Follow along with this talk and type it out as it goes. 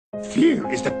Fear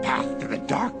is the path to the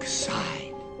dark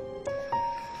side.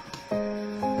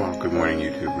 Well, good morning,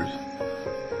 YouTubers.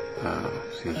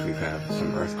 Seems we've had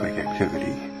some earthquake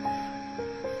activity.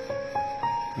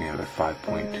 We have a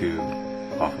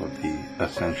 5.2 off of the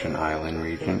Ascension Island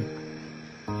region.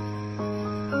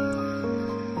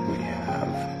 We have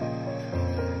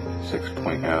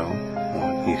 6.0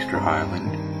 on Easter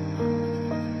Island.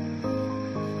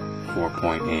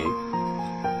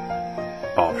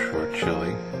 4.8 offshore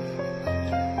Chile.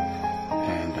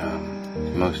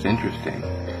 And most interesting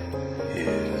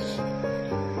is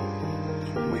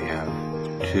we have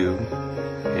 2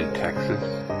 in Texas,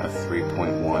 a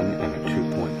 3.1 and a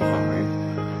 2.5.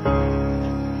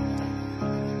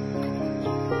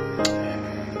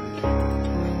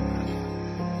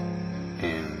 And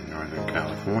in Northern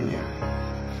California,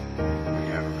 we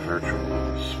have a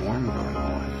virtual swarm going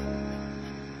on.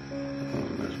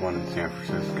 There's one in San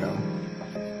Francisco,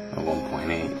 a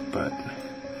 1.8, but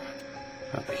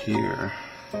up here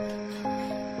we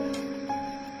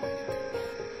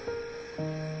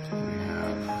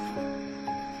have, I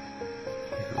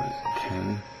think it was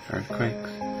 10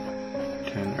 earthquakes.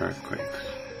 10 earthquakes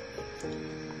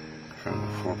from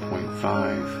 4.5,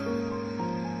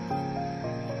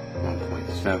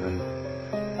 1.7,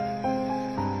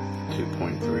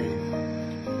 2.3,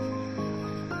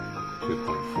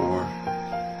 2.4,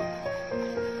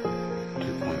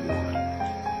 2.1,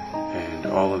 and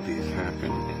all of these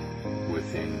happened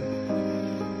within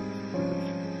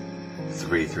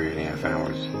 3.5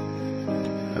 hours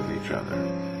of each other.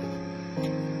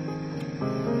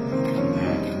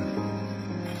 And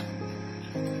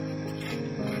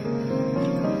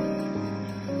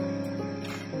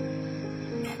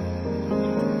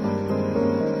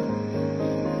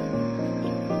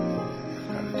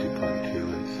got a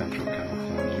 2.2 in Central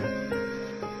California.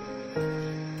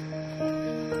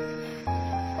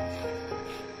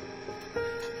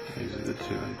 These are the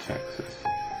 2 in Texas.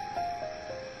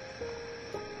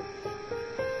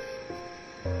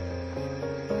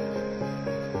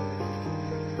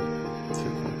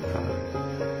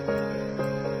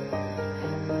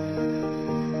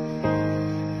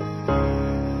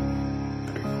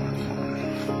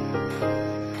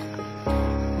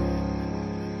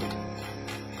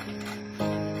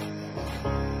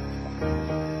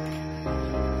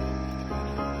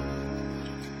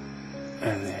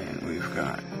 And then we've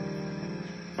got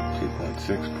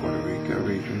 2.6 Puerto Rico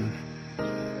region.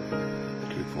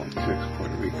 2.6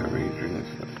 Puerto Rico region is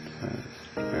what it says.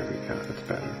 There we go, that's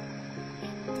better.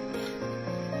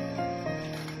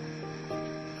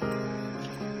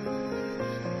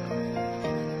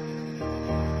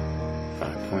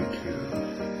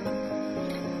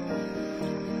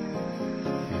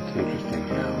 It's interesting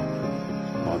how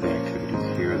all the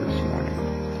activities here this morning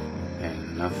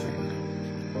and nothing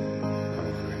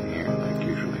over in here like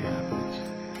usually happens.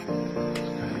 It's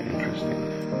kind of interesting.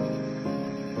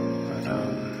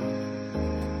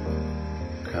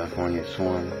 But California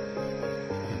swarm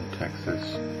in Texas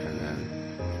and then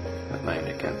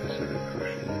Atlantic and Pacific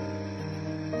Ocean.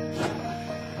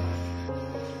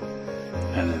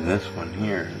 And then this one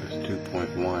here, this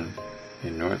 2.1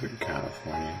 in Northern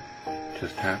California,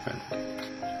 just happened.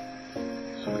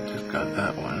 So we just got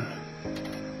that one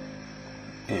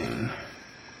in.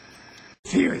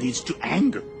 Fear leads to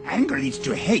anger. Anger leads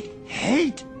to hate.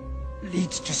 Hate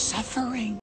leads to suffering.